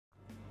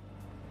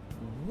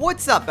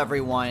What's up,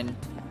 everyone?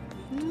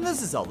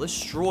 This is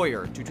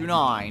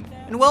ElDestroyer229,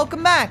 and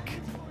welcome back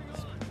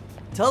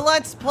to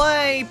Let's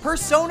Play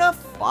Persona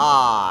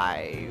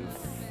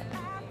 5.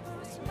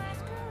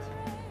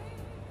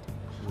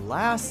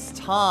 Last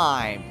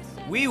time,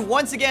 we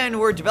once again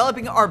were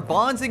developing our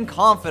bonds and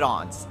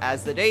confidants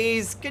as the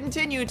days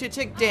continue to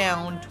tick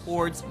down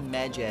towards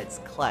Medjed's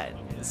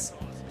cleanse.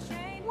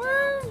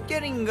 We're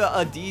getting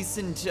a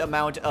decent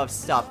amount of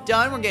stuff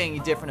done. We're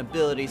getting different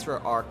abilities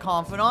for our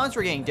confidants.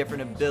 We're getting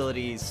different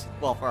abilities,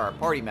 well, for our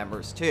party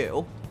members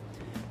too.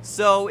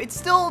 So it's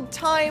still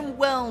time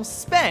well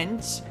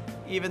spent,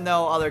 even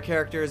though other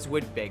characters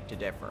would beg to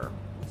differ.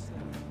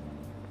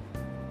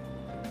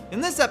 In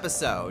this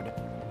episode,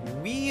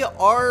 we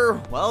are,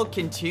 well,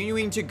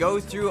 continuing to go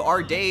through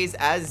our days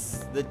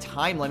as the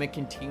time limit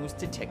continues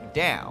to tick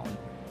down.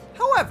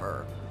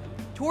 However,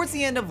 towards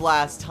the end of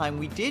last time,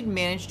 we did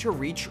manage to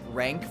reach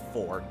rank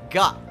 4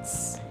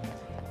 Guts.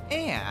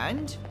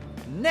 And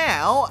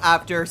now,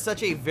 after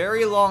such a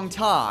very long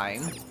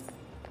time,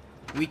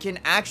 we can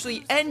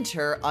actually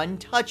enter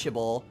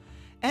Untouchable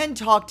and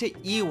talk to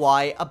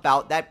EY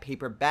about that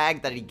paper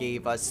bag that he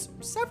gave us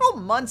several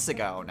months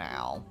ago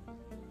now.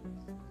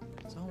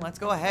 So let's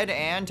go ahead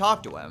and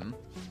talk to him.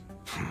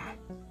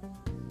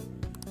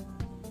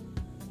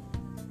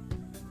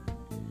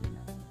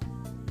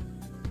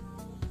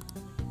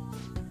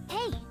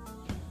 Hey.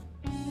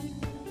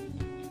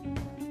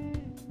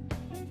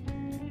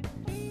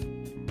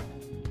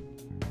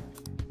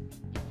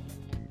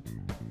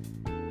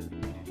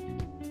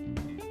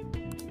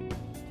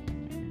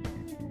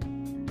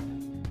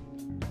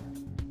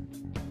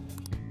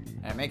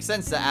 And it makes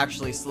sense to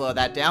actually slow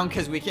that down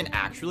because we can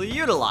actually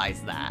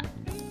utilize that.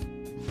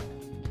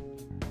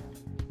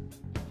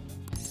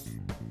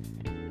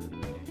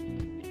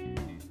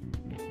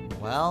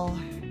 Well,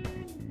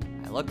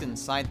 I looked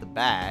inside the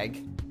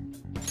bag.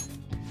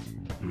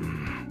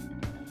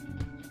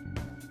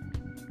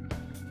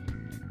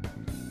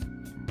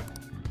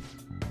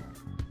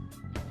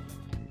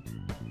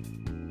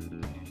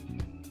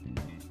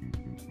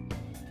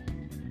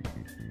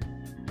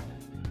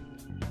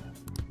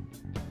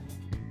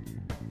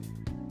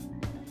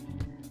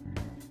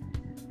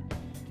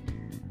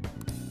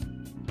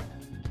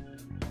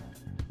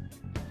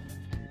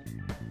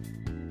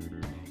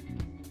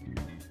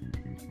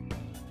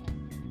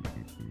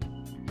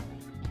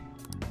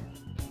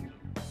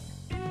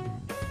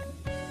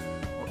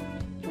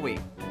 Wait,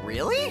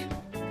 really?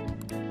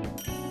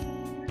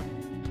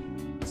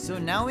 So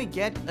now we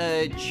get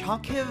a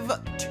Chakiv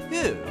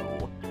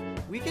 2.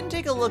 We can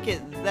take a look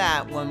at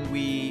that when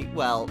we,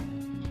 well,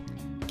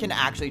 can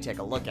actually take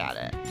a look at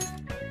it.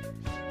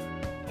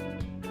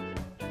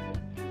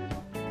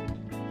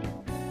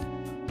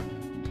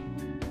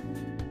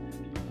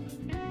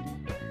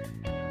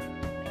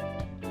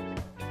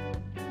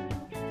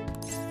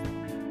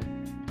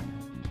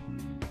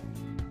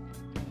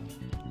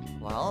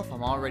 Well, if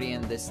I'm already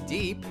in this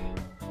deep,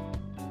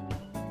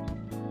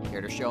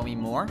 care to show me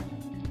more?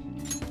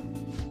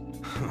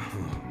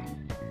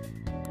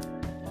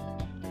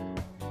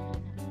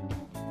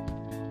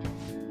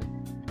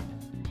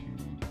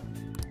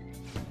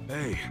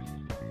 Hey.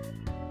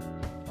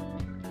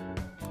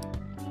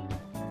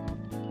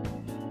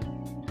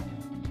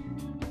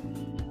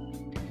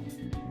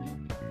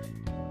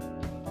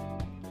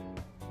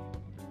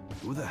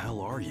 Who the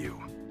hell are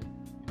you?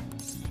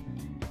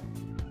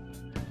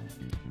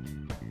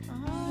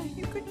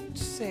 You could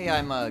say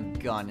I'm a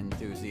gun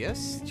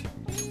enthusiast.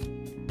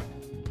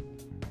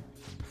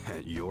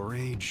 At your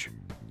age?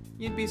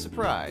 You'd be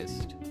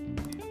surprised.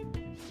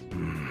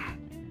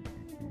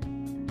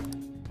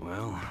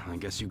 Well, I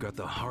guess you got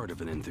the heart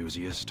of an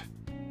enthusiast.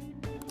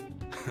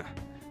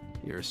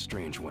 You're a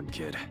strange one,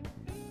 kid.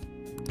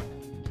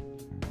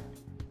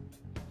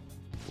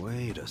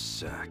 Wait a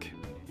sec.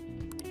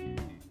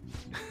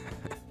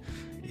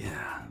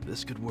 Yeah,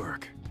 this could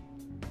work.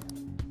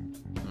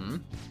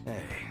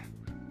 Hey,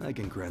 I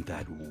can grant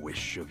that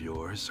wish of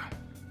yours.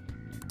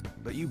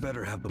 But you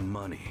better have the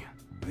money.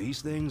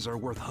 These things are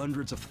worth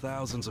hundreds of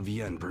thousands of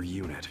yen per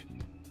unit.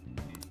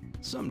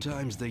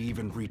 Sometimes they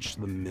even reach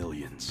the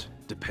millions,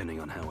 depending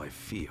on how I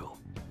feel.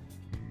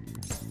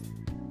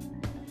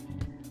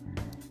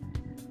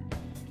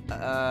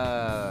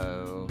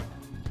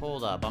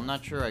 Hold up, I'm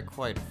not sure I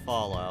quite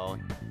follow.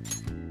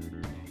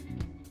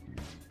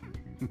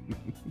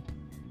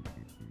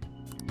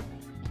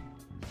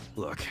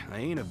 Look, I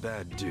ain't a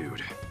bad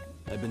dude.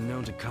 I've been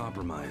known to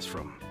compromise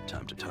from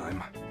time to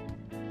time.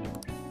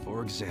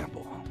 For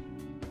example,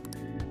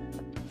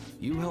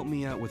 you help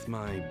me out with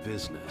my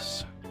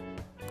business.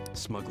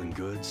 Smuggling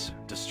goods,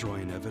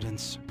 destroying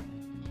evidence.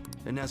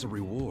 And as a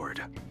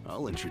reward,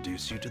 I'll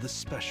introduce you to the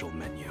special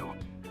menu,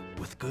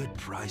 with good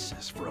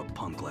prices for a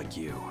punk like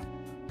you.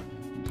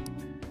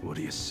 What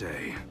do you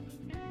say?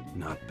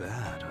 Not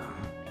bad, huh?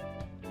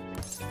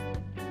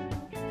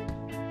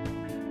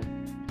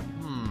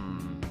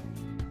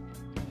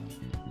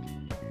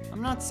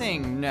 I'm not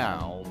saying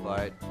no,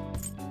 but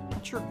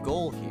what's your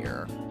goal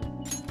here?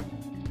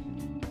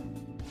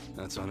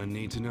 That's on a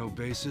need-to-know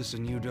basis,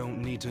 and you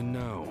don't need to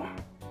know.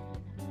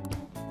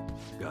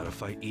 Gotta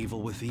fight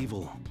evil with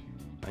evil.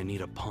 I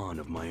need a pawn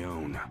of my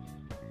own.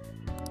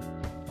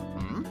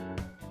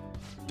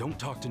 Don't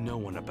talk to no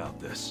one about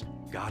this.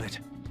 Got it?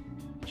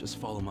 Just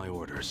follow my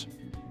orders.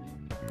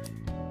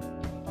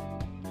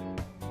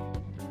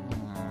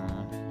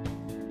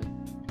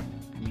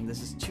 I mean,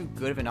 this is too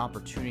good of an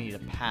opportunity to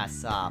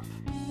pass up.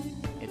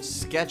 It's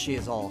sketchy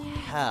as all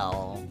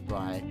hell,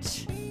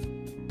 but...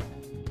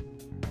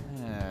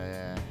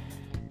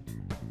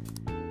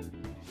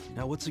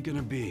 Now what's it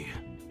gonna be?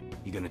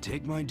 You gonna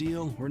take my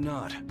deal or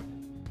not?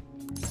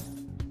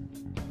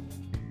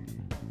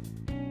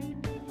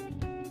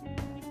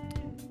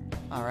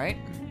 Alright,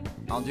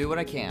 I'll do what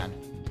I can.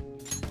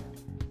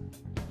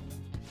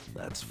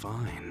 That's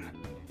fine.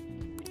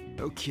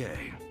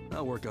 Okay,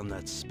 I'll work on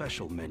that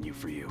special menu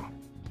for you.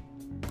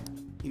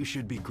 You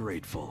should be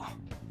grateful.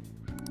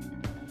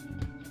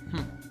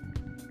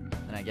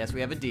 And I guess we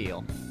have a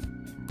deal.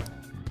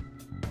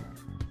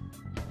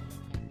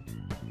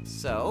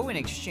 So, in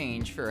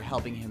exchange for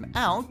helping him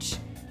out,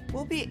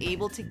 we'll be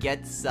able to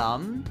get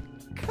some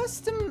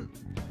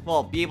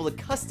be able to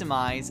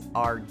customize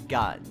our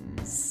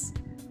guns.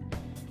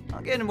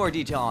 I'll get into more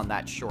detail on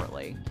that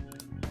shortly.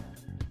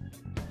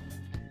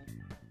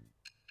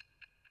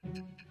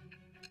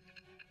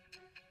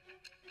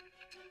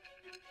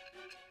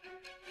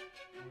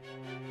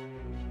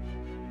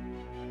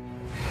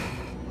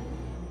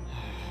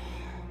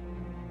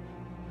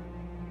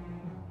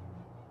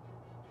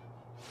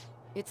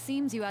 It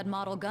seems you had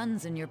model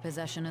guns in your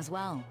possession as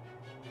well.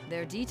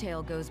 Their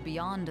detail goes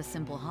beyond a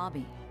simple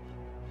hobby.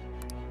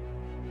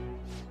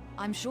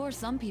 I'm sure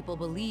some people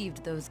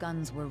believed those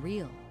guns were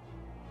real.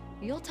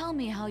 You'll tell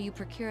me how you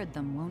procured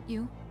them, won't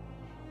you?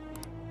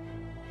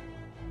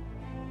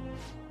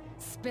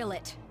 Spill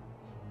it.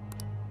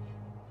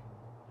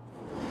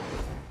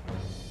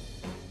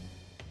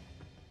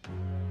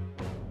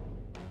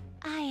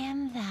 I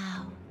am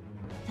thou.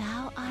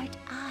 Thou art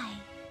I.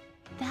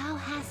 Thou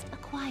hast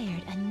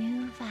acquired a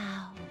new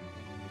vow.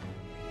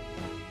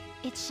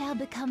 It shall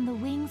become the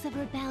wings of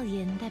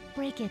rebellion that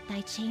breaketh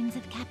thy chains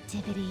of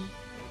captivity.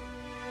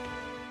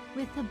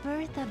 With the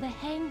birth of the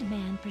Hanged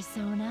Man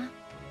persona,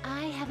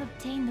 I have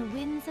obtained the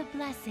winds of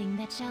blessing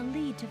that shall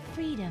lead to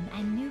freedom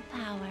and new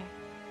power.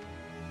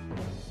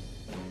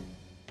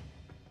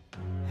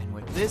 And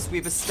with this,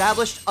 we've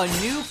established a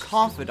new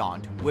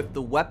confidant with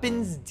the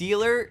weapons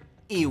dealer,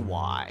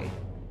 EY.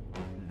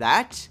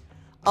 That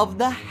of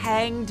the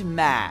Hanged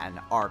Man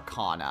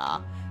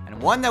Arcana,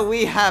 and one that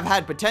we have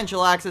had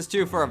potential access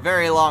to for a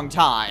very long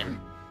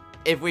time,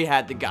 if we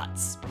had the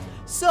guts.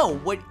 So,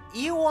 what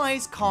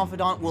EY's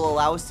confidant will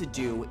allow us to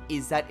do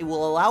is that it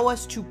will allow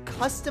us to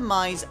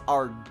customize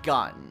our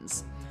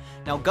guns.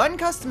 Now, gun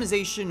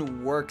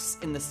customization works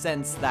in the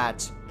sense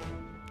that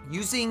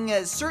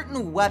using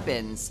certain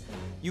weapons,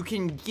 you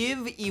can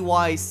give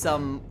EY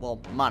some,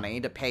 well, money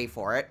to pay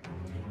for it,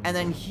 and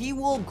then he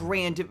will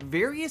grant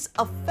various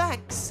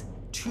effects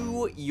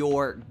to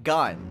your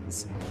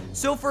guns.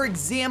 So, for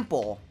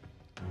example,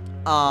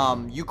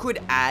 you could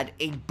add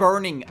a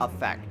burning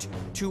effect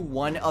to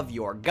one of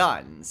your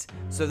guns.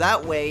 So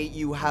that way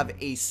you have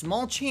a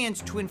small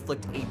chance to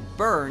inflict a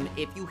burn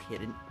if you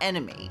hit an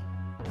enemy.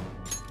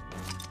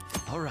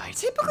 Alright.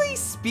 Typically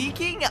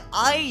speaking,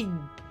 I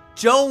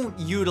don't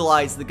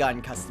utilize the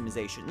gun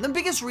customization. The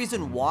biggest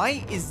reason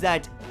why is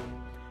that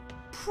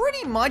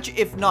pretty much,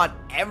 if not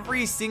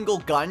every single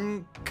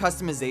gun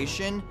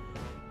customization,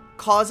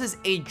 causes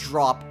a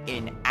drop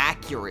in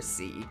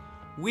accuracy,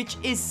 which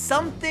is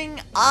something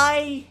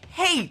I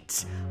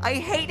hate. I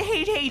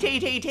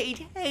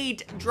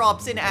hate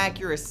drops in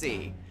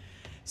accuracy.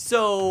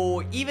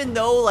 So even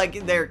though,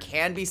 like, there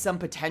can be some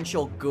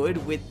potential good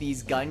with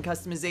these gun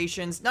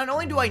customizations, not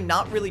only do I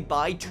not really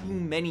buy too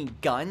many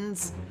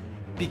guns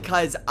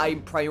because I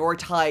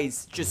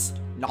prioritize just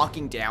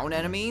knocking down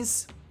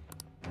enemies,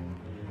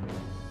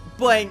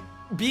 but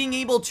being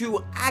able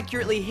to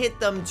accurately hit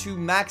them to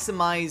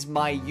maximize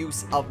my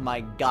use of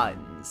my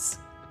guns.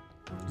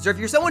 So if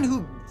you're someone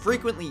who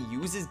frequently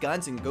uses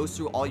guns and goes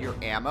through all your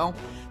ammo,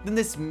 then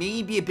this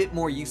may be a bit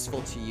more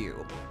useful to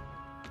you.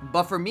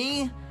 But for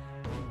me,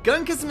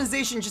 gun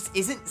customization just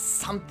isn't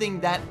something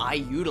that I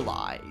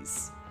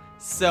utilize.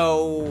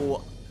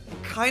 So,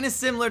 kind of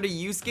similar to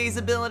Yusuke's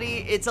ability,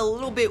 it's a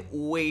little bit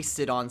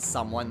wasted on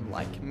someone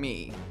like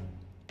me.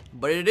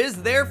 But it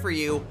is there for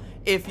you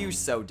if you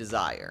so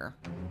desire.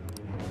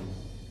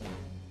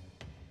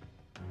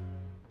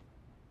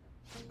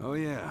 Oh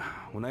yeah,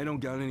 when I don't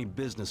got any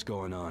business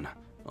going on,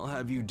 I'll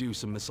have you do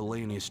some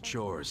miscellaneous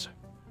chores.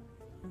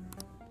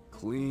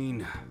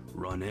 Clean,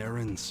 run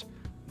errands,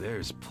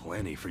 there's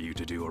plenty for you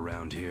to do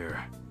around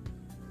here.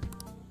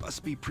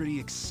 Must be pretty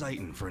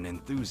exciting for an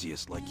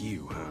enthusiast like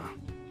you,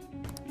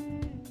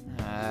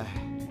 huh?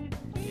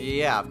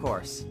 Yeah, of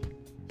course.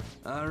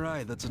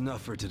 Alright, that's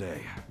enough for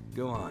today.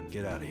 Go on,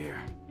 get out of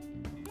here.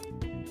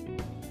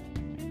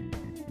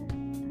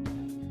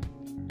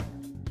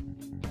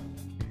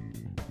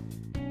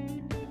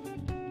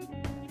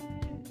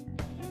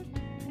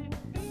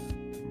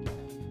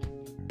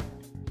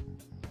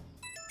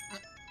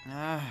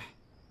 Ah.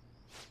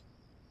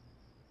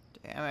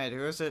 Damn it,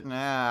 who is it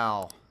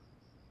now?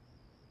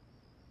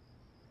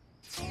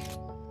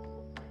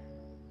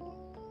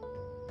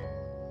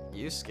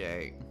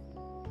 Yusuke.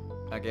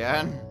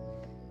 Again?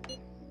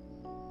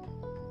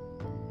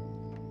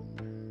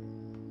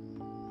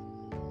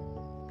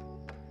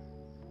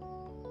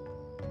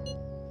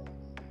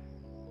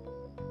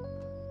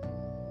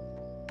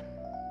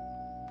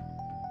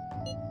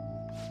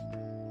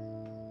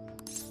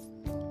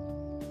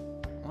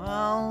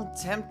 Well,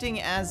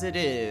 tempting as it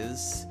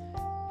is,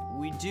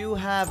 we do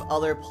have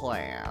other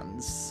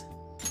plans.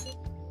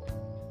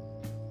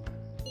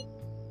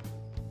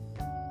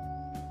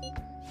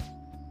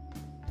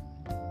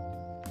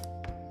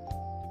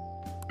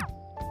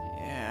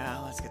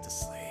 Yeah, let's get to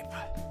sleep.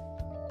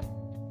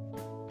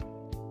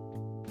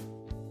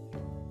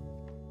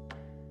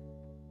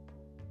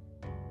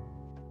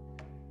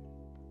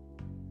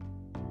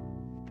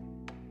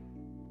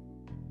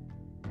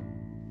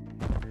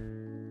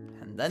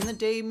 And then the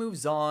day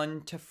moves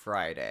on to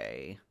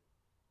Friday.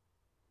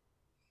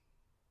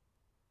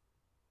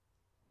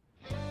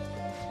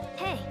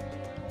 Hey,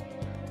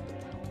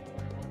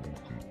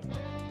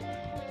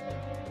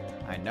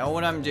 I know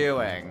what I'm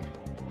doing.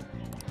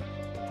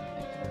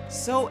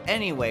 So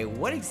anyway,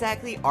 what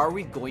exactly are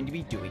we going to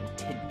be doing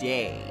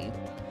today?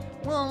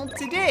 Well,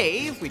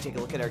 today, if we take a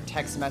look at our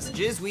text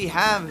messages, we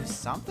have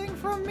something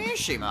from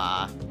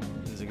Mishima.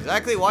 This is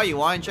exactly why you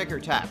want to check your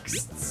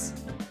texts.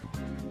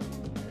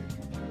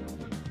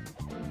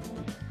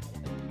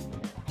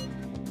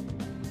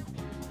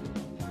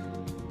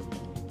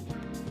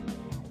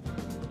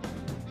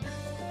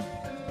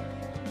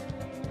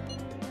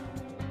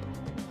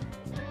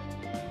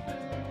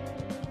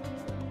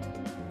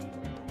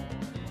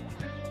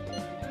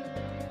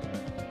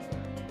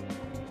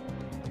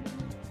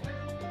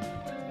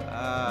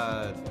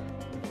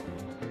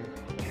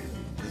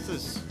 This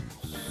is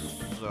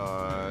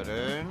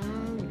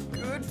sudden.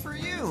 Good for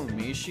you,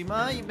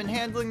 Mishima. You've been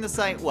handling the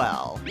site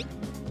well.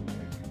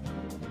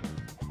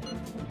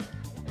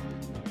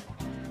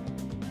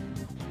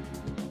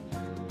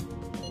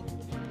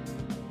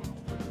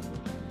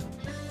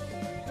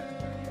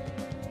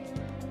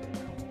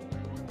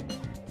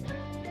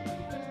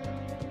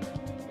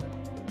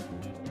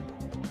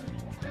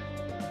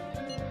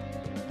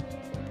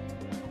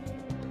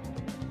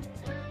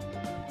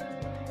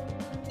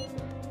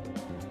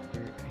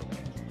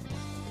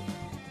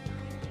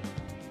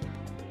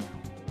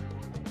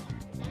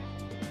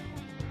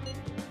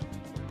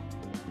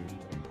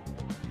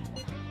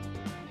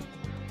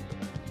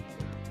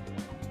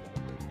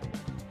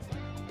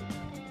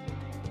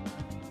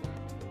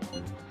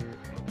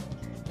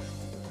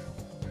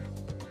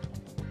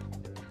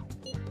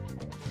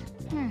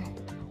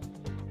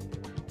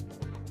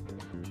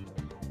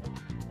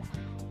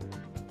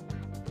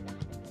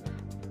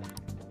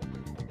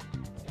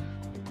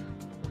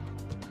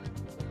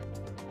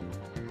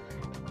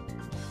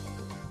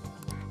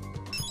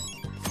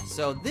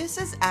 So this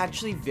is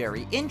actually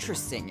very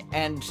interesting,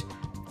 and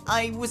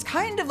I was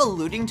kind of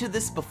alluding to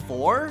this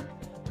before,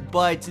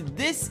 but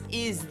this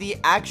is the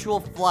actual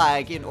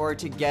flag in order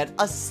to get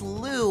a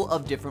slew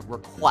of different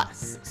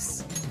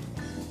requests.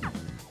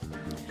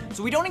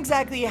 So we don't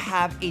exactly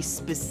have a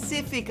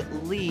specific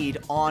lead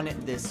on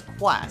this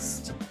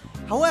quest.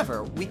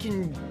 However, we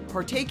can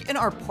partake in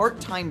our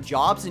part-time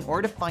jobs in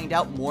order to find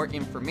out more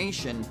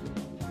information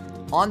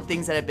on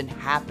things that have been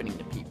happening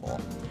to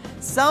people.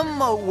 Some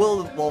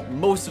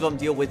most of them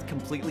deal with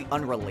completely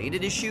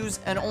unrelated issues,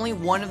 and only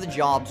one of the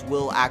jobs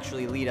will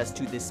actually lead us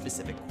to this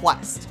specific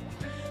quest.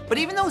 But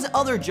even those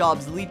other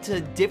jobs lead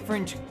to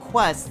different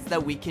quests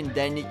that we can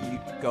then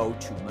go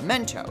to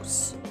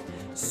Mementos.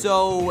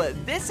 So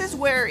this is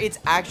where it's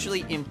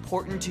actually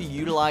important to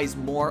utilize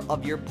more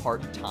of your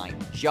part-time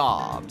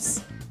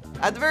jobs.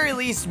 At the very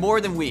least, more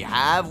than we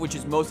have, which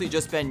has mostly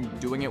just been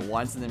doing it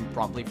once and then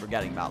promptly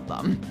forgetting about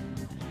them.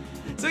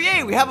 So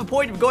yay, we have a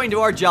point of going to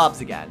our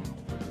jobs again.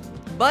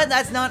 But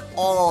that's not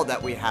all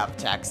that we have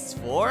texts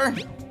for.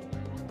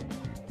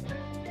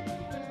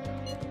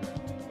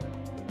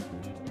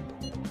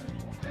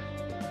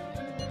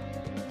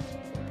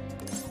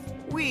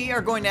 We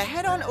are going to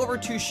head on over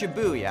to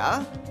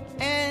Shibuya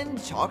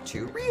and talk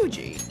to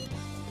Ryuji.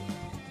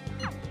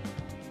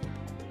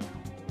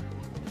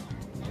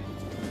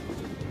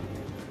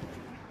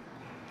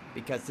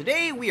 Because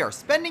today we are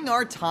spending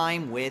our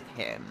time with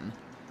him.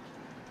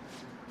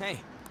 Hey.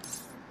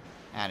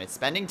 And it's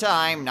spending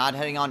time, not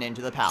heading on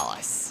into the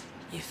palace.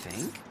 You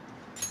think?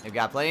 We've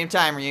got plenty of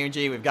time,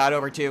 Ryuji. We've got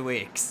over 2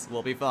 weeks.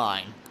 We'll be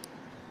fine.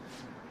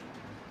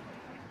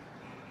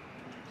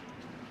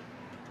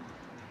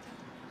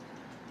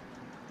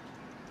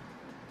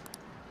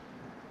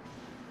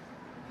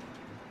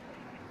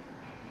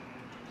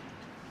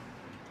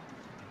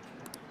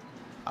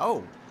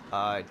 Oh,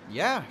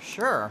 yeah,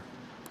 sure.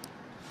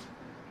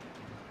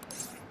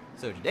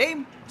 So today,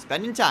 we're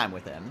spending time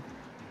with him.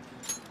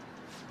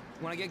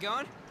 Wanna get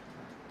going?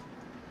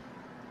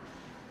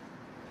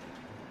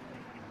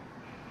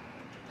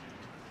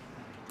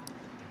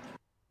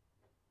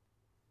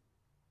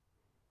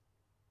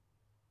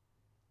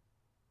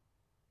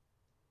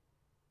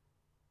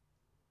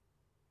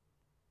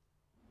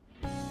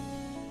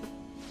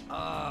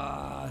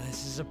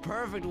 is a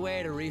perfect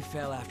way to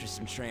refill after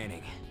some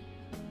training.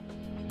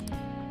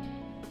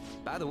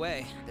 By the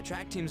way, the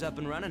track team's up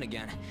and running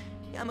again.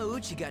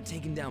 Yamauchi got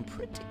taken down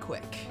pretty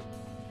quick.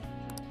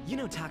 You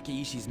know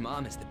Takeishi's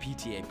mom is the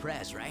PTA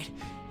pres, right?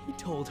 He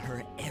told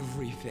her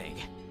everything.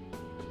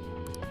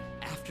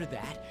 After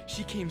that,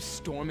 she came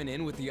storming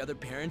in with the other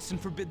parents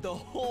and forbid the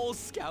whole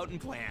scouting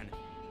plan.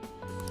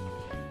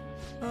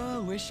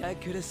 Oh, wish I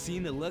could have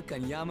seen the look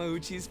on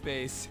Yamauchi's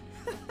face.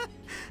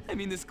 I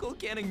mean, the school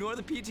can't ignore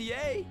the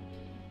PTA.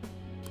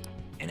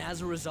 And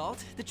as a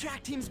result, the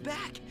track team's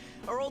back.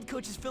 Our old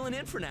coach is filling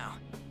in for now.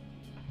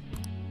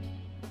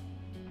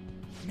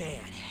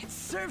 Man, it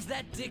serves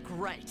that dick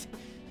right.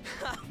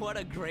 What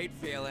a great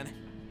feeling.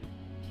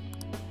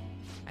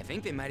 I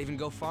think they might even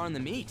go far in the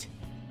meet.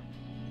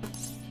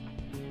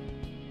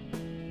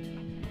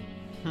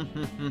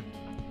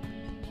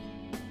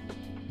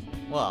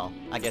 Well,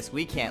 I guess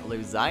we can't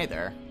lose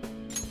either.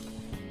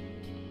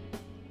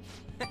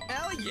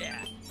 Hell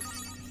yeah!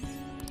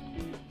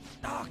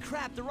 Oh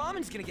crap, the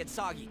ramen's gonna get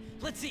soggy.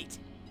 Let's eat.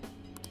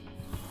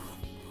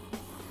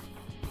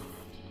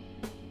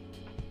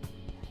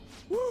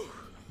 Woo!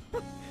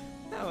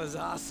 That was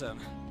awesome.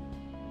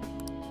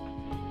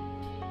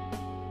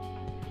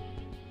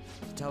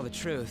 To tell the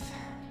truth,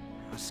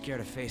 I was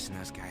scared of facing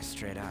those guys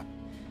straight up.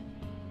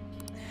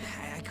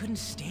 I couldn't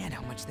stand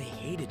how much they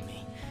hated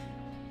me.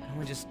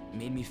 It just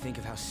made me think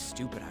of how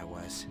stupid I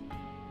was.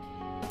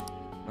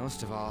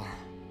 Most of all,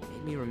 it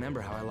made me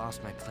remember how I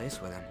lost my place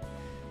with him.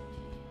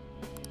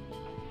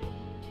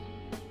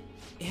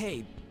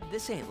 Hey,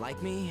 this ain't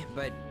like me,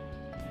 but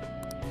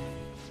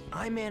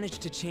I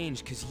managed to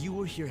change because you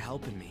were here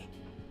helping me.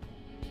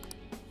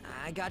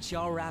 I got you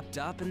all wrapped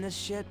up in this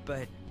shit,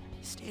 but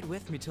you stayed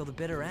with me till the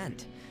bitter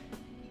end.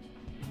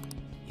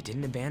 You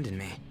didn't abandon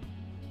me.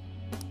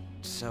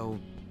 So,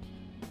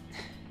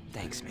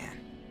 thanks, man.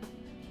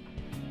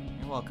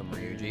 You're welcome,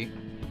 Ryuji.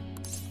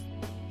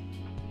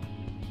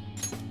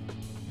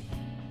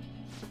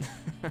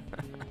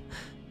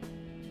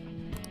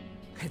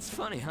 It's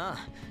funny, huh?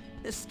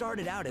 This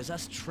started out as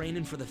us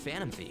training for the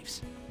Phantom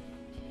Thieves.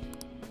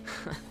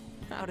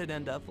 How'd it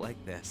end up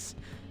like this?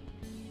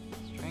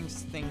 Strange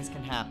things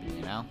can happen,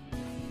 you know?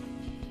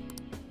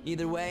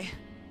 Either way,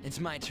 it's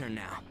my turn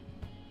now.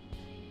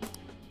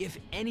 If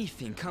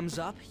anything comes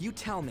up, you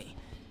tell me.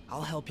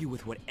 I'll help you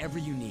with whatever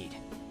you need.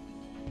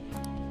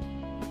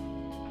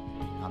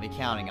 I'll be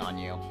counting on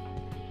you.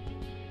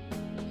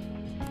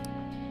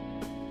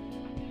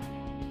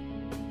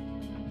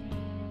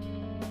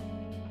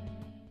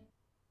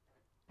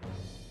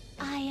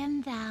 I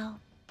am thou,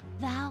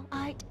 thou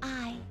art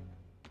I.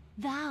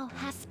 Thou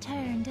hast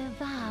turned a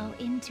vow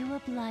into a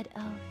blood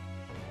oath.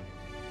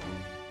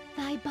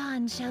 Thy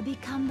bond shall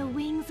become the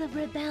wings of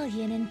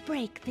rebellion and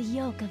break the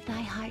yoke of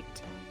thy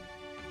heart.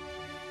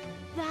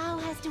 Thou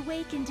hast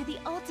awakened to the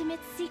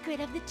ultimate secret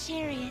of the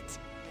chariot,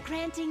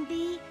 granting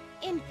thee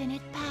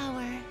infinite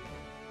power.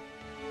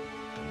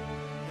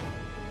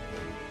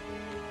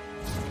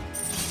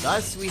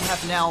 Thus, we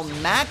have now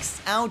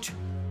maxed out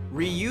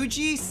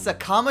Ryuji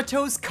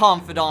Sakamoto's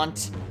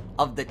confidant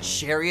of the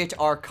Chariot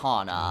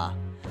Arcana.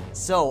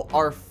 So,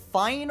 our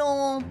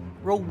final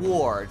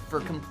reward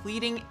for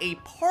completing a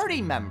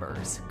party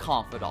member's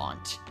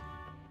confidant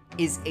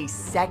is a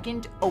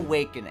second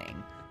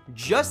awakening.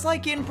 Just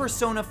like in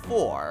Persona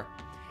 4,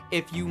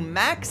 if you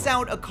max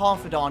out a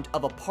confidant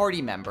of a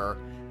party member,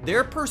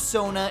 their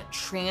persona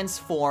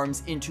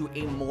transforms into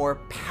a more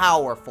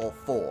powerful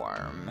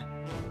form.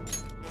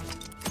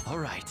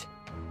 Alright.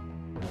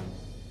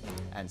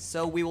 And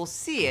so we will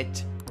see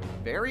it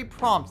very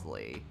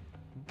promptly.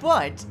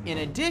 But in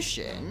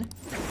addition,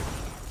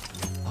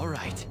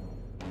 Alright.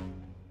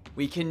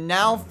 we can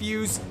now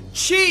fuse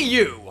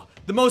Chi-Yu,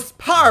 the most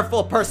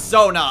powerful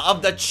persona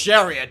of the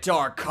Chariot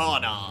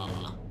Arcana.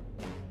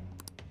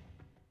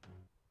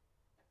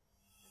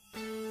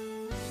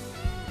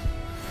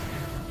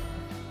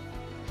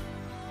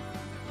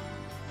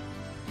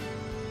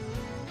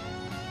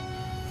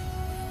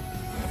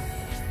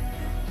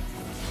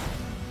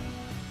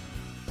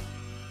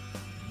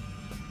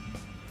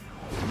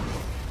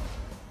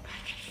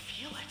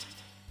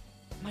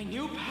 My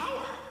new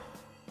power!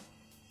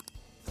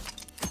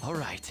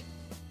 Alright.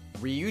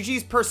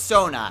 Ryuji's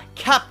persona,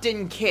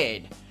 Captain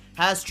Kid,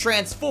 has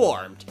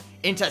transformed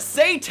into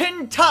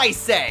Satan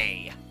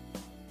Taisei!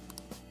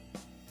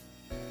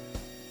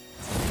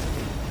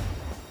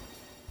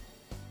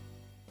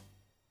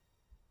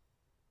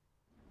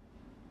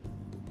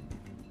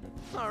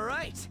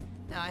 Alright,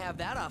 now I have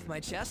that off my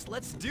chest,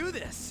 let's do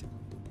this!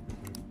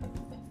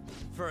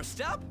 First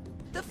up,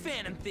 the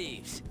Phantom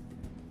Thieves.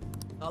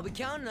 I'll be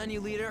counting on you,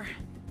 leader,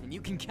 and you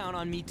can count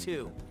on me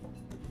too.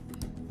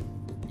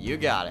 You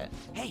got it.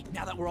 Hey,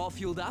 now that we're all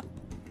fueled up,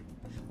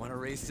 wanna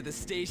race to the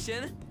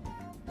station?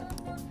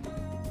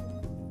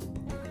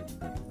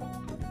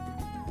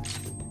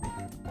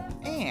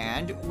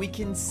 And we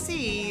can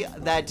see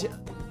that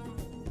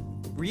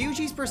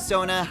Ryuji's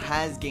persona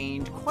has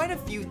gained quite a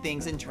few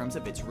things in terms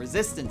of its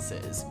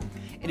resistances.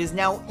 It is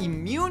now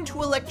immune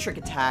to electric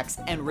attacks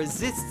and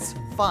resists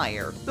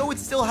fire, though it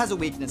still has a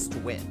weakness to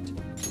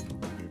wind.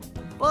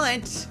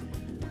 But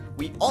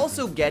we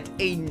also get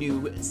a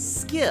new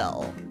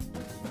skill.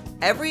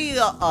 Every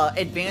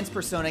advanced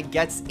persona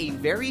gets a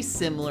very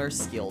similar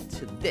skill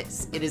to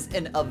this. It is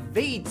an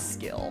evade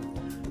skill,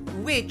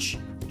 which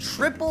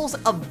triples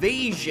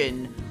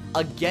evasion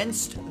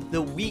against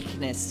the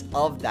weakness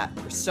of that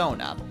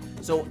persona.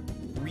 So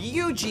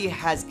Ryuji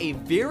has a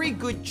very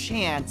good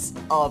chance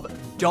of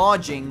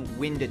dodging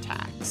wind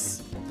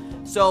attacks.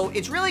 So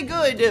it's really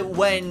good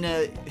when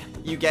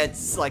you get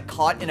like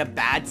caught in a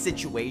bad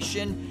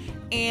situation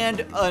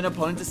and an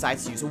opponent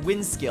decides to use a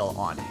wind skill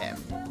on him.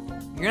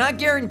 You're not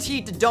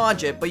guaranteed to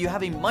dodge it, but you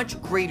have a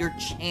much greater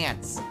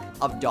chance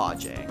of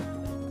dodging.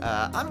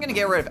 I'm gonna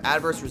get rid of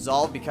Adverse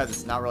Resolve because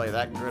it's not really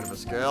that good of a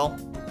skill.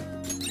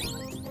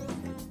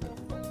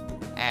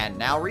 And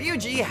now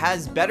Ryuji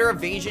has better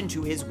evasion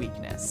to his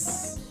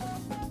weakness.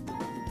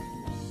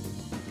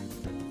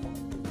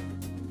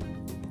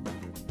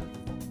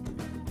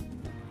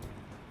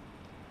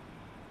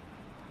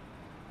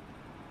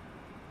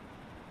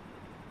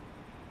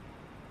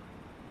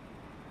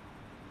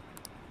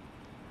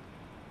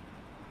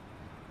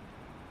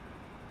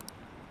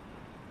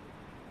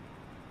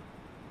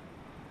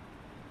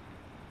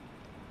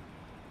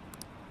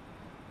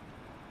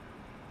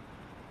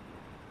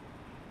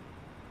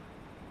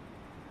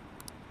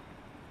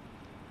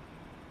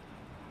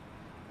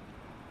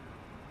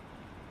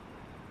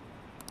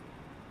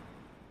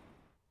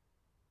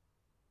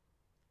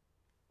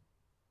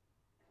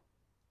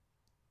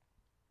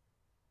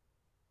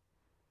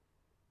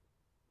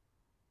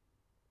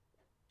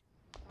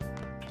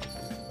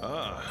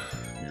 Ah,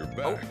 you're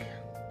back.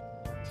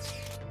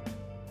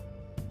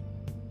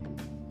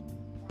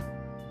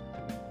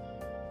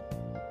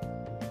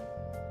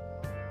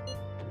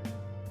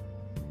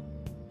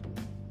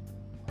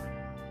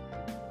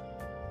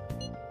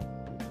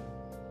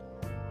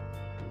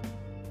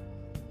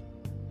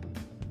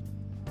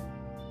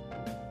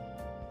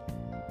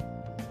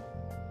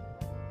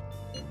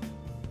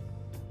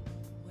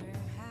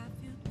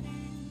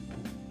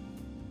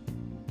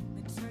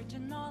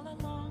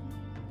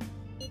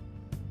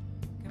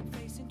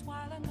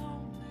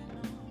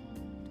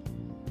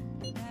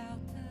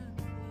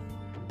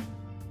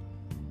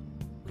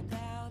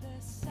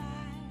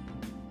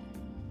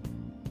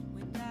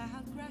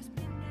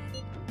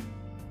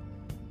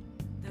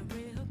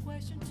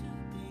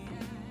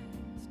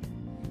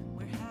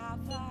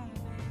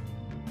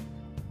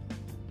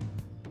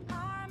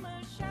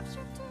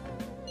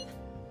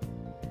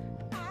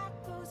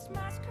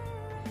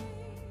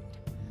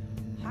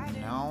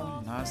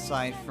 No, not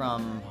aside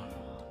from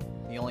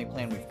the only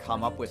plan we've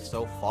come up with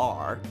so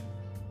far.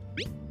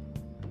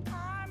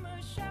 I'm a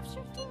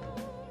shapeshifter.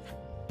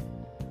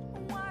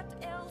 What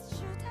else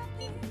should I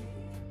be?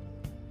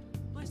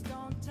 Please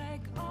don't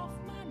take off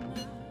my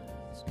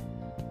mask,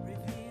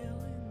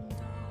 revealing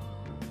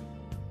dawn.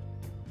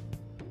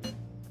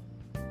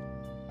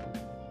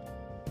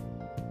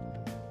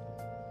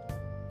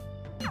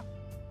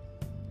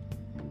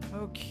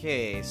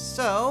 Okay,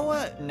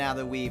 so now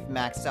that we've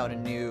maxed out a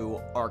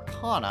new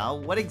Arcana,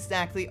 what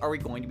exactly are we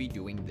going to be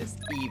doing this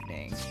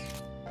evening?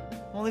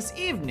 Well, this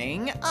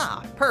evening,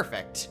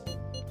 perfect.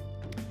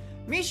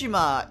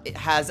 Mishima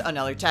has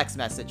another text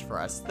message for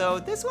us, though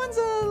this one's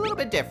a little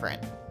bit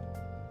different.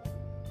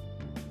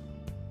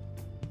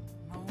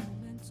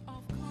 Moments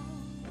of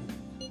calm,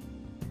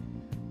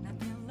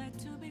 nothing left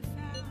to be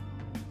found.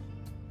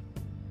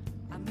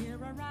 A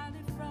mirror right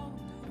in front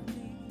of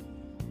me,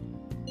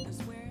 that's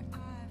where I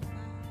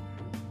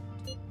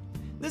found.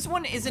 This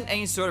one isn't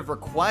any sort of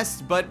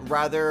request, but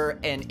rather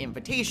an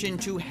invitation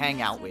to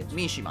hang out with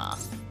Mishima.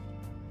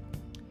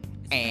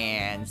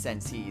 And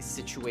since he's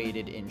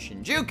situated in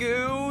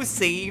Shinjuku,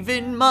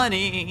 saving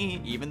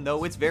money, even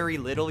though it's very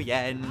little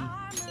yen.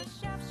 I'm a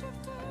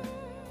shapeshifter,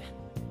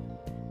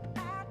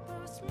 at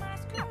first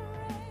masquerade.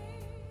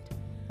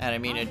 And I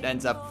mean, it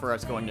ends up for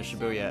us going to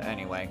Shibuya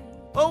anyway.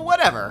 Well,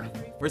 whatever.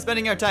 We're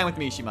spending our time with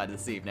Mishima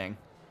this evening.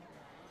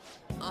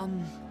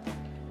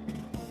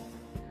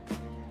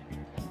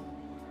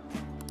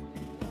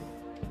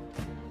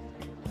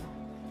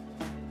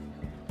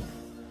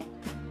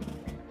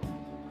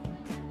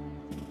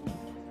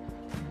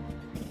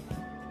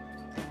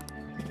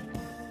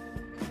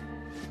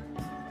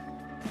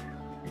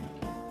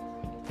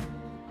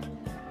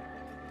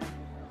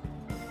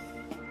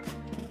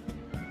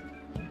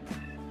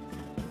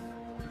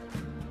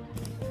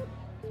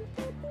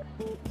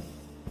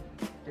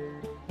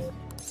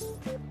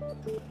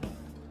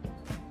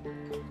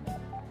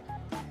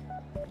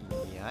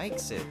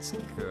 Yikes, it's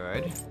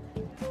good.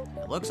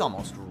 It looks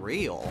almost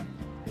real.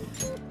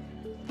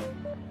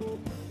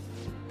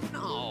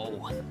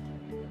 No.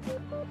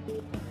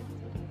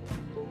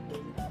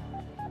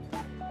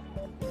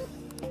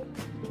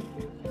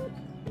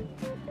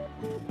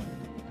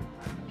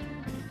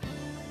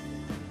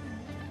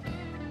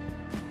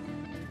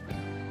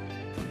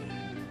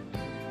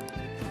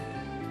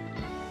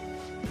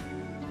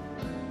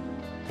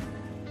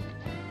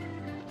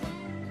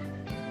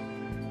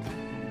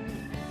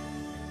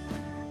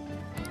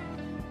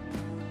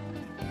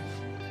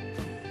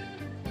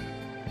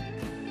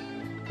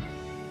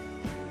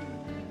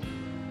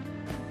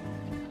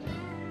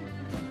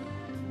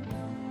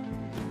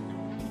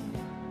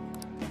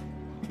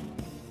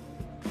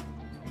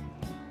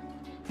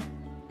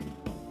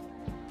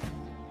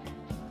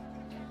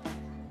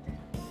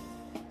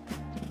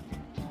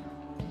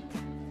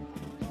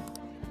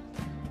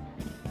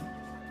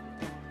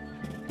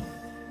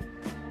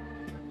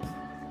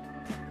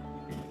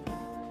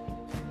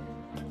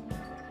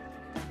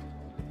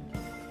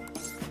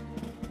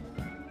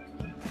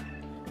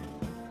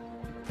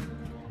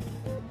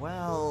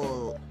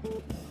 well,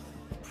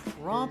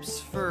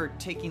 props for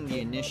taking the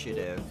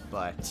initiative,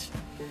 but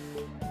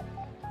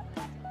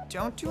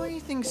don't do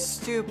anything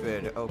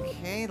stupid,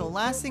 okay? The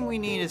last thing we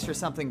need is for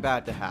something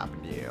bad to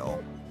happen to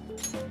you.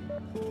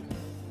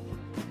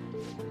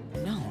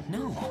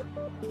 No.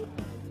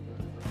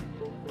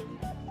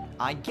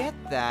 I get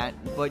that,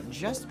 but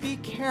just be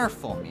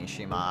careful,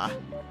 Mishima.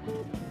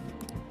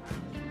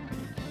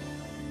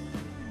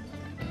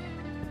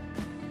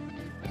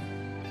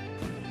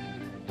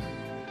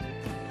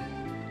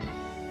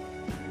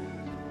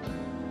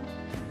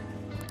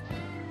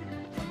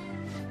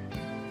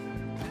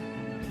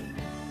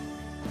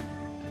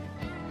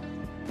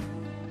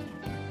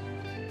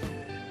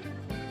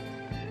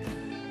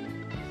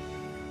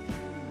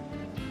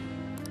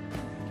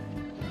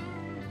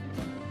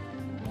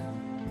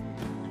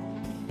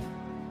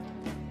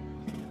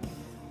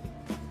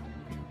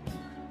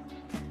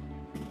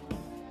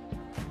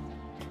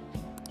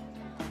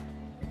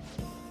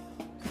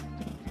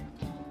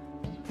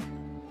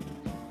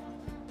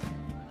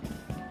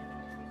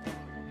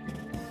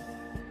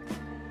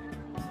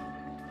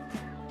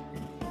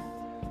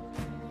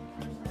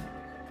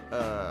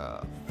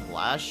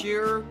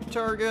 Flashier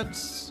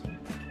targets?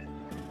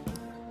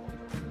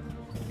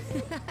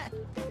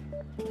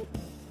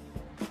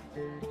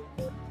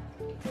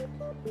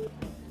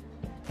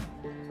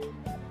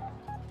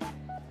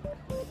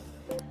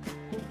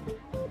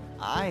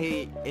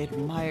 I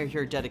admire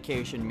your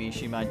dedication,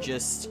 Mishima.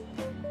 Just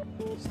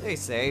stay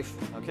safe,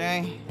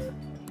 okay?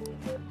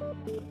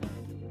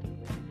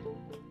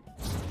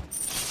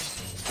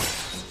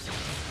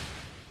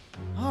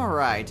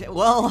 Alright,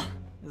 well,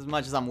 as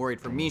much as I'm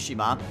worried for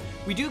Mishima,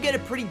 we do get a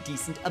pretty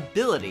decent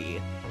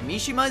ability,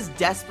 Mishima's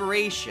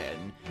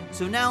Desperation.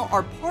 So now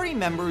our party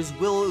members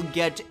will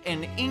get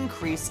an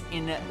increase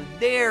in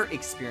their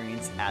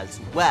experience as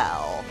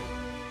well.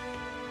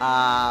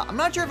 I'm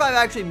not sure if I've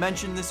actually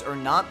mentioned this or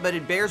not, but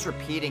it bears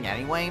repeating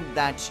anyway,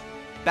 that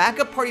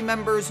backup party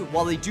members,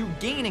 while they do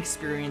gain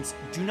experience,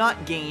 do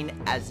not gain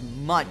as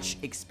much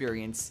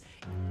experience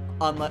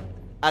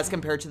as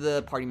compared to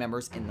the party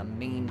members in the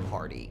main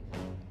party.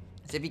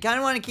 So if you kind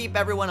of want to keep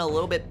everyone a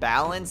little bit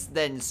balanced,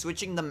 then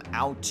switching them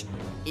out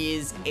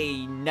is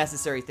a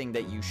necessary thing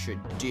that you should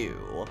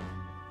do.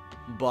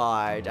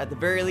 But at the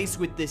very least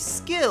with this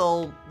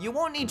skill, you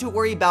won't need to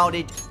worry about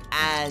it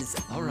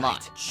as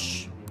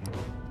much.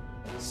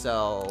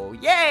 So,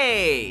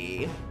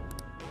 yay!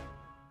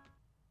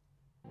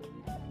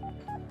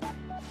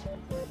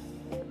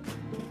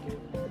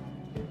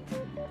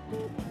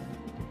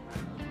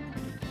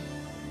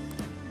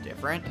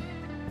 Different?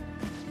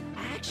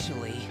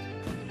 Actually...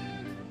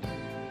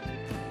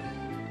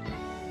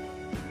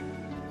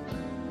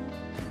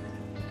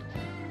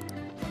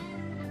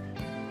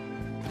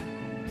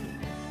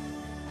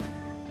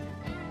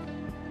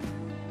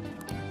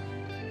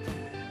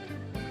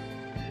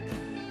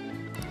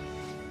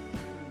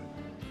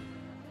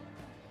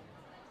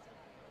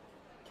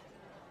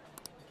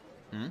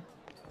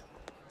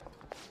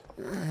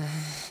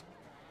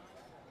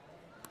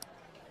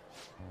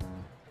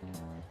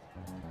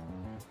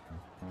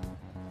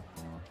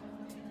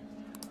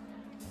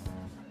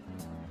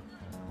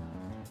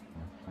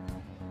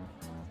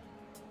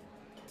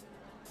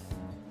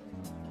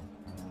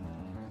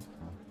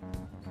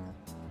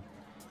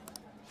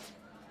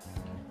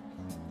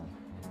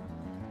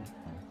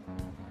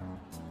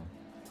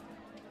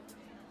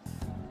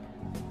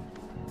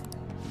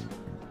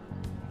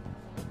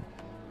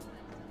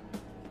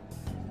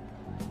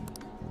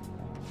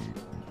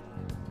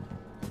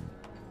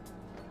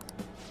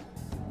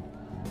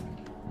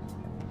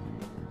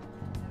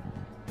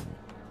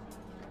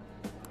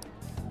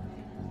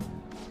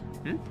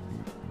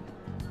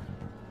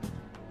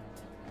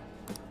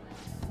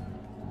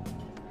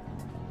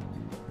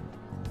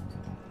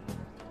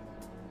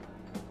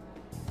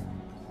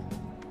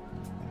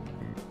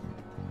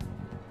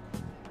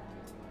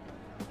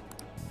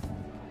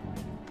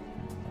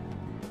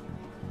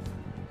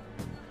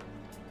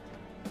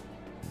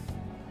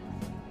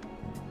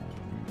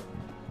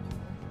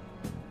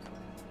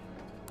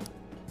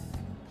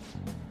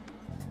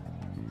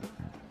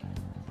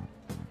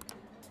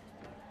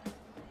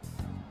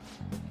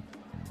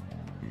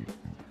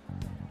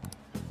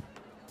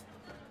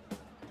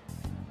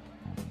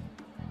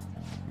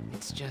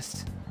 It's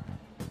just...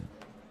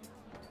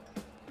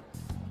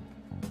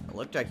 It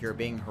looked like you were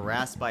being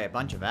harassed by a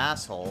bunch of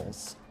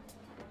assholes.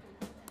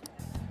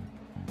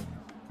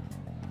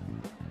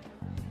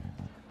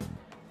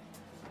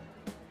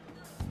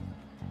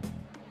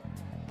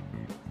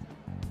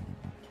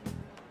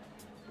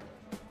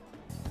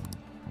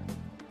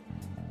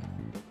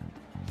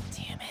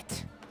 Damn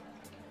it.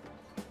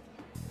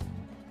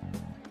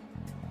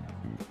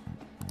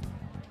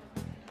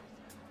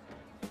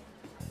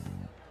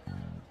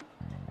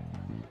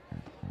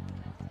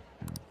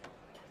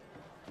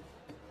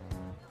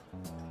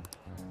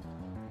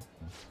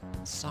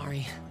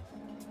 Sorry.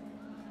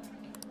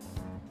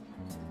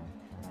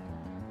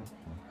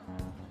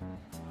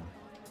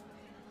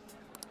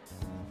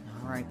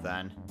 Alright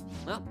then.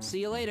 Well,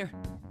 see you later.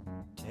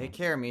 Take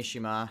care,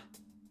 Mishima.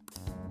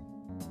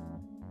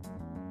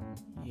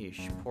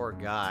 Yeesh, poor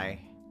guy.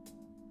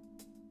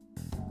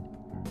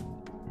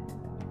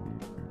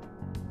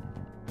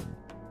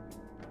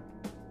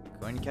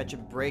 Going to catch a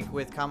break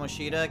with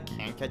Kamoshida,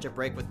 can't catch a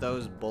break with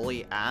those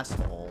bully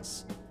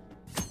assholes.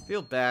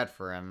 Feel bad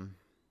for him,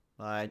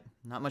 but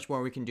not much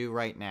more we can do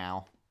right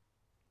now.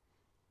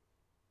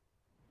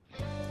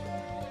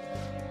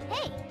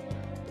 Hey!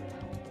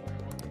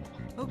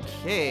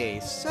 Okay,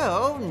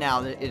 so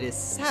now that it is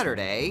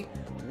Saturday,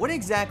 what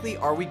exactly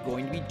are we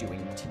going to be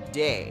doing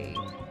today?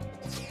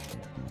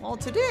 Well,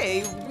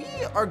 today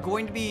we are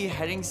going to be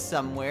heading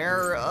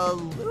somewhere a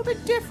little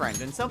bit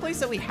different, and someplace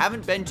that we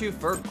haven't been to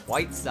for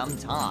quite some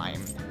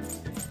time.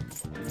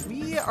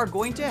 We are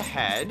going to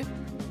head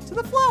to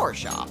the flower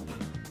shop.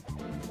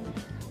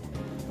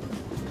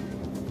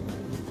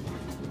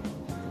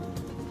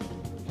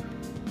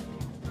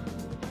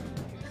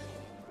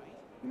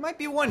 You might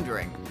be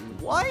wondering,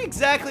 why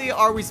exactly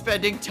are we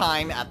spending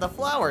time at the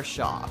flower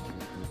shop?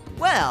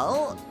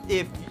 Well,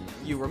 if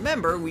you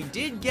remember, we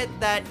did get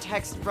that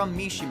text from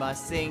Mishima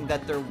saying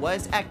that there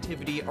was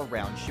activity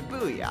around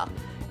Shibuya,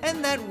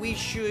 and that we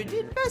should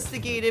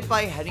investigate it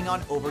by heading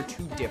on over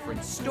to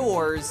different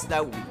stores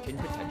that we can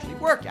potentially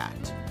work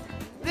at.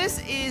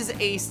 This is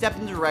a step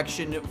in the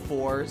direction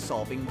for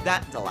solving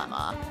that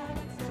dilemma.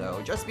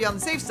 So just to be on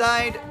the safe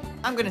side,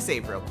 I'm gonna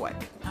save real quick.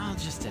 I'll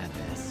just add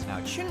this. Now,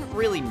 it shouldn't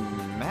really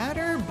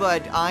matter,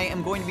 but I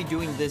am going to be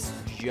doing this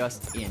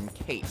just in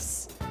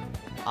case.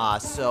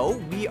 So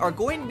we are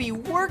going to be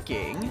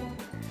working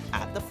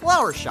at the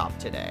flower shop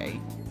today.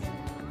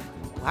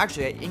 Well,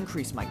 actually, I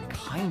increased my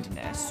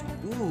kindness.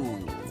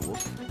 Ooh.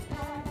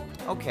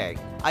 Okay,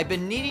 I've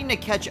been needing to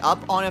catch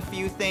up on a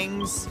few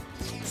things,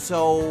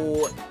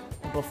 so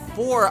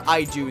before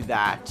I do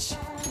that,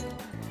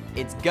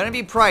 it's gonna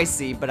be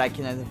pricey, but I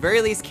can at the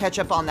very least catch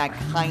up on that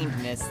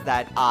kindness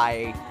that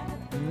I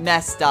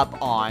messed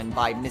up on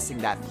by missing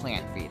that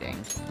plant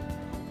feeding.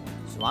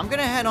 So I'm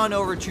gonna head on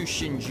over to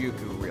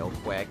Shinjuku real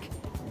quick,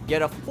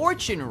 get a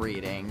fortune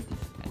reading,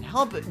 and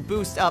help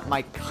boost up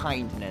my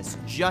kindness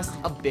just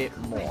a bit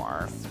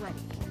more.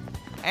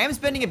 I am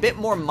spending a bit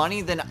more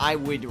money than I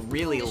would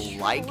really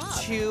like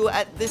to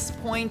at this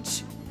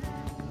point,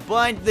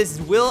 but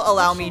this will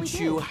allow me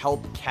to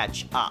help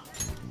catch up.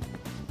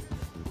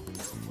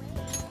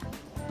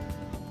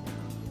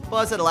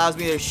 Plus, it allows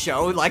me to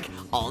show, like,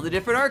 all the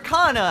different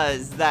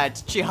arcanas that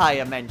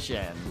Chihaya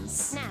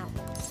mentions. Now.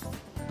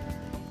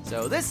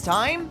 So this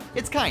time,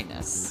 it's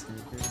kindness.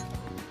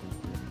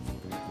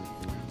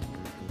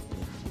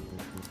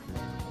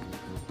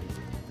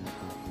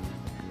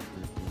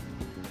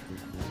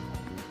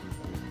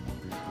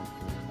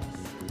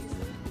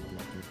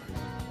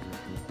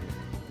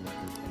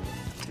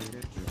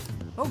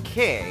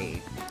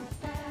 Okay.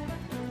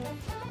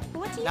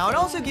 What do you Now, it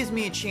think? also gives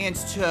me a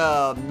chance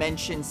to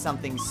mention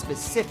something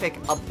specific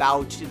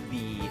about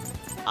the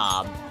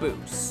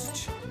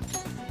boost.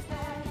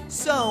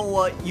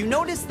 So, you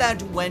noticed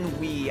that when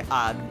we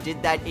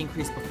did that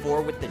increase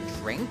before with the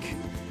drink,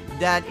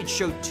 that it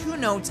showed 2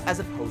 notes as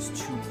opposed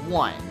to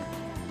 1.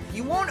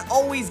 You won't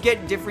always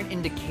get different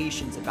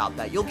indications about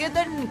that. You'll get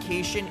that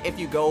indication if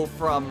you go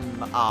from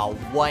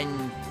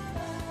 1,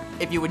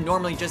 if you would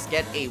normally just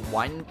get a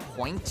 1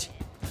 point,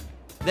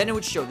 then it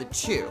would show the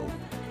 2.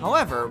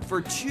 However,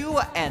 for 2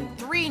 and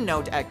 3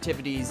 note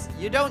activities,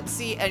 you don't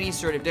see any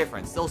sort of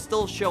difference. They'll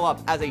still show up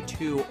as a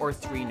 2 or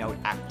 3 note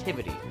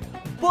activity.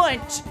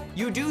 But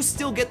you do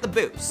still get the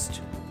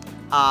boost.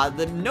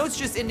 The notes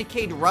just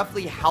indicate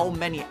roughly how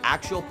many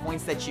actual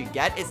points that you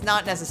get. It's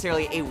not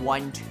necessarily a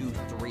 1, 2,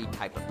 3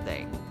 type of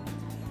thing.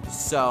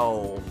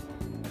 So,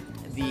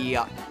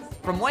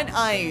 from what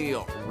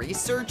I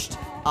researched,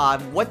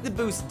 what the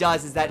boost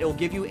does is that it will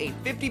give you a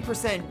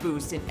 50%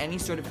 boost in any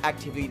sort of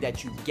activity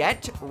that you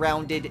get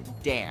rounded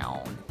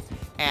down.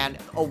 And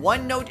a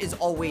 1 note is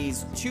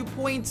always 2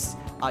 points.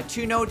 A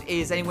 2 note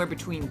is anywhere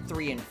between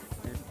 3 and 4.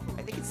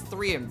 I think it's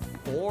 3 and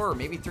 4, or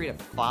maybe 3 to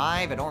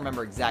 5. I don't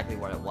remember exactly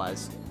what it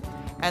was.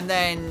 And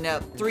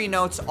then 3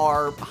 notes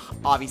are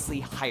obviously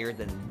higher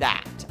than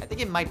that. I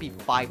think it might be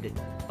 5,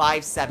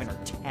 7, or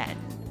 10.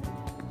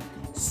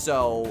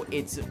 So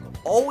it's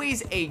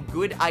always a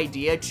good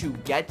idea to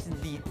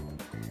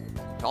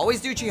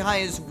always do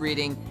Chihaya's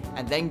reading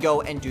and then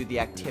go and do the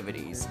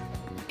activities.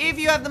 If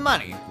you have the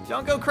money.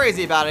 Don't go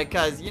crazy about it,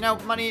 because, you know,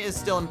 money is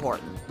still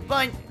important.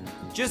 But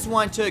just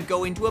want to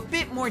go into a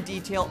bit more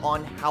detail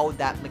on how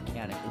that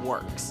mechanic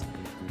works,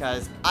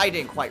 because I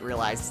didn't quite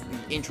realize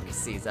the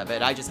intricacies of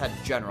it. I just had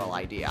a general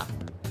idea.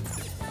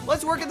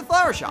 Let's work at the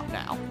flower shop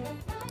now,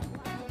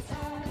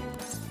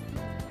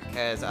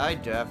 because I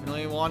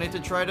definitely wanted to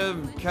try to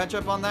catch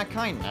up on that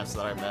kindness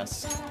that I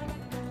missed.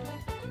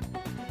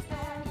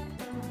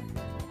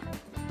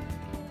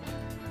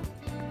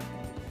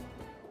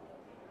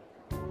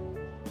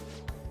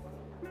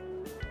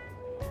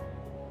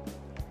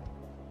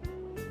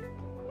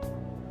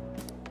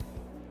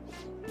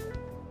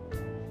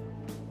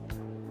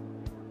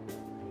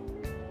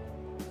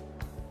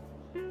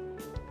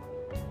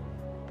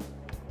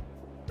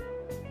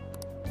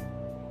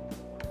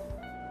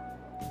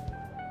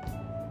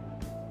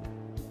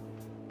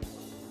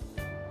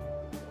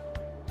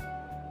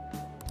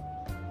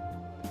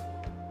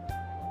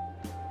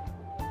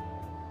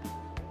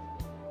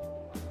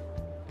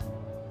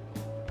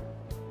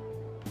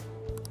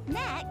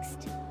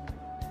 Next.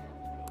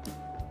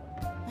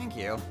 Thank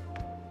you.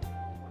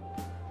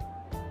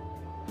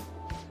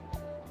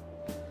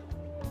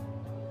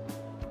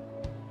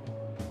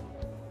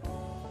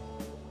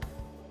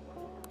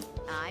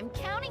 I'm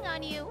counting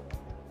on you.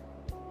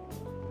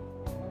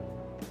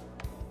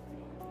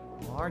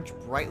 Large,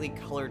 brightly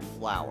colored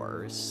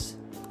flowers.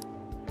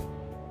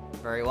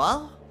 Very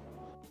well.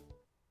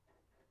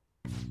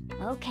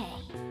 Okay.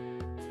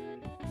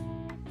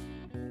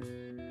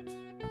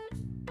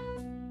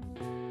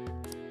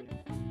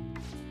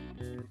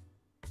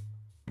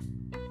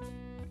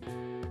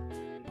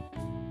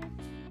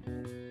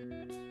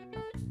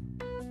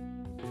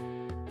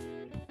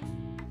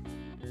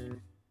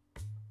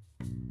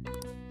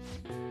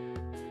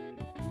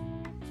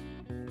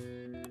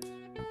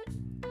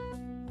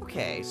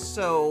 Okay,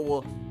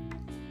 so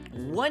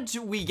what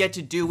do we get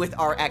to do with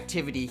our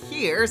activity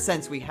here,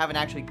 since we haven't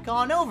actually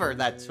gone over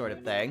that sort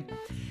of thing,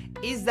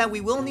 is that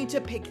we will need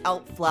to pick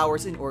out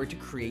flowers in order to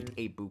create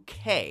a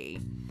bouquet.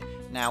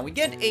 Now, we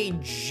get a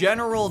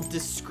general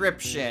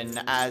description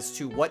as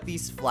to what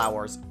these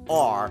flowers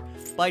are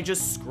by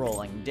just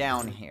scrolling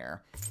down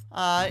here.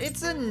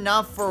 It's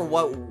enough for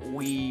what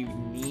we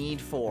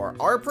need for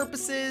our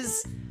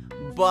purposes,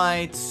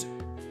 but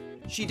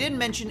she did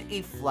mention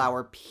a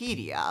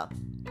Flowerpedia,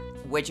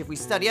 which if we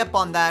study up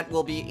on that,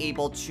 we'll be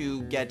able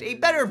to get a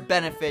better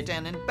benefit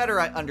and a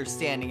better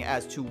understanding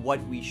as to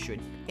what we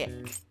should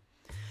pick.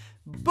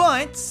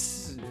 But,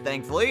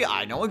 thankfully,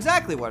 I know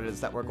exactly what it is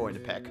that we're going to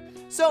pick.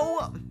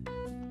 So,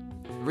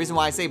 the reason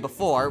why I say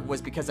before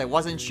was because I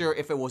wasn't sure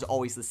if it was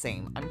always the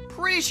same. I'm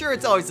pretty sure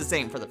it's always the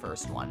same for the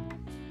first one.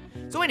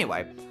 So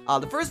anyway,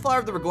 the first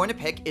flower that we're going to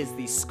pick is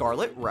the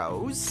Scarlet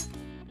Rose.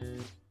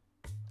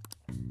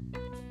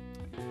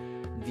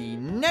 The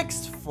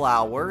next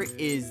flower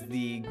is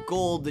the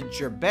Gold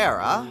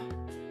Gerbera.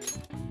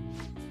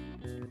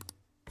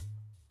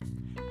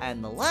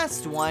 And the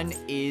last one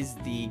is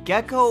the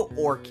Gecko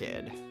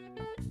Orchid.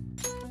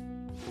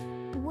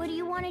 What do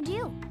you want to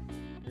do?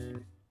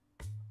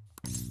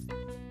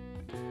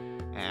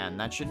 And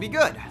that should be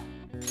good.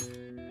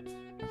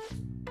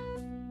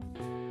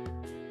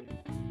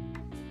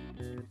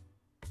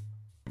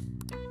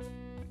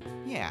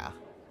 Yeah.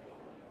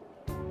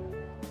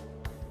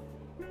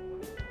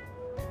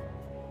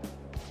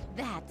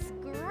 That's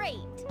great.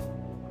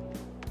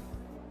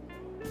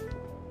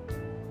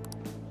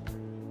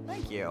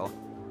 Thank you.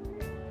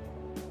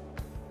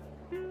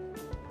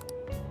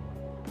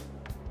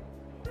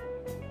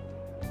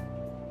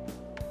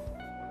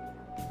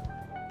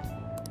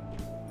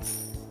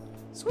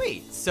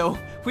 Sweet. So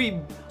we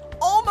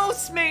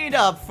almost made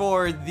up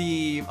for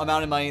the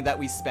amount of money that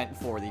we spent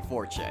for the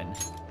fortune.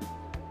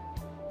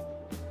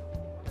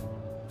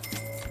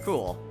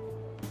 Cool.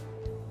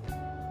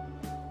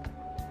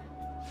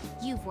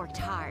 You've worked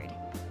hard.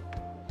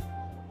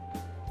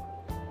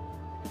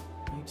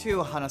 You too,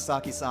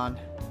 Hanasaki-san.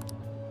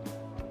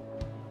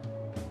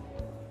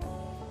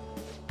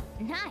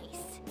 Nice.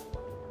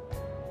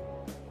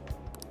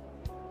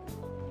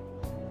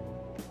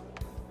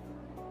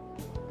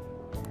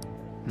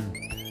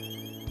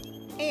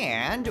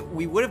 And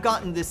we would have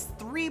gotten this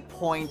 3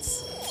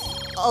 points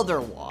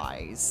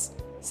otherwise,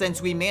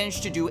 since we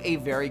managed to do a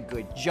very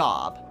good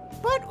job.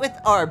 But with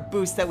our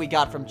boost that we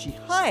got from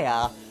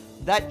Chihaya,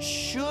 that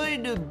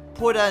should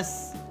put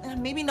us,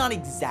 maybe not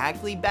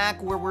exactly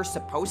back where we're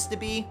supposed to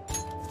be,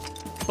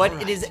 but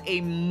it is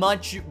a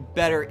much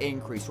better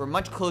increase. We're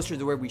much closer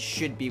to where we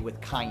should be with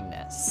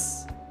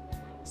kindness.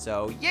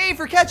 So, yay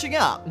for catching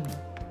up!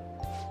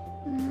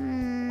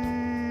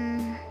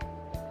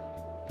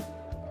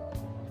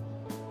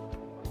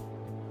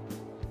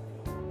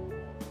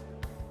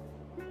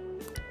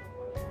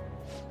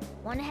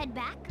 Wanna head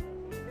back?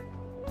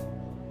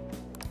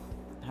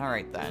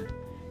 Alright then.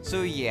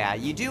 So yeah,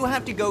 you do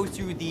have to go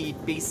through the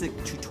basic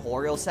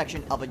tutorial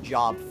section of a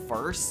job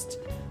first,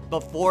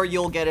 before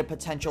you'll get a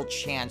potential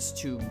chance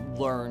to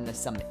learn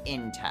some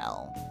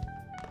intel.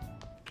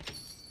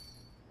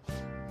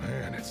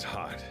 Man, it's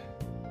hot.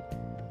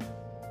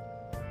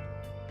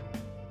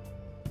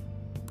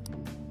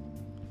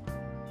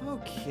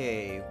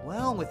 Okay,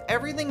 well, with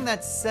everything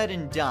that's said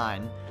and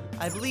done,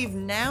 I believe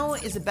now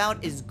is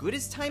about as good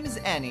as time as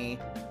any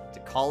to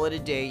call it a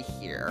day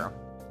here.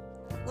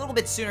 A little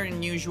bit sooner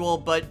than usual,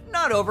 but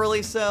not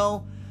overly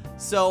so.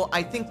 So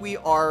I think we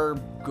are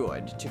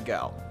good to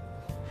go.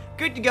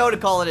 Good to go to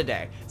call it a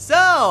day.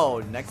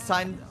 So, next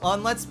time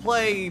on Let's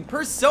Play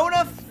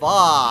Persona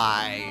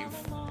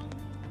 5.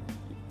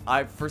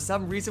 I, for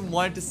some reason,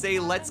 wanted to say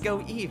Let's Go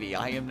Eevee.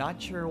 I am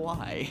not sure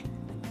why.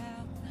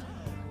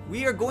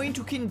 We are going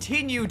to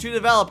continue to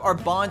develop our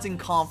bonds and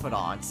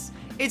confidants.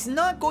 It's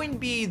not going to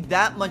be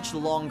that much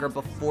longer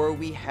before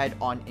we head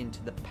on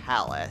into the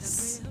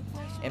palace.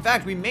 In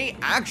fact, we may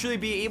actually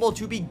be able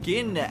to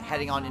begin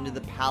heading on into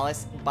the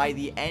palace by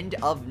the end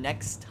of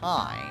next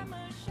time.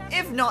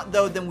 If not,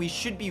 though, then we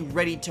should be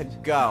ready to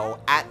go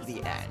at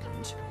the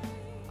end.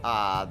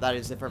 That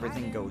is if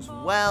everything goes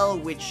well,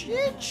 which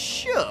it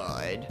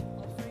should.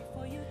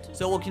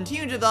 So we'll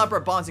continue to develop our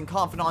bonds and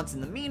confidants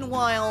in the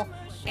meanwhile,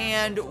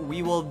 and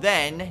we will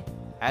then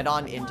head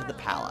on into the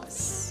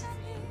palace.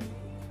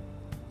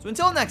 So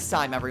until next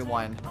time,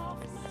 everyone,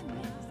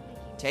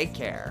 take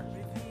care.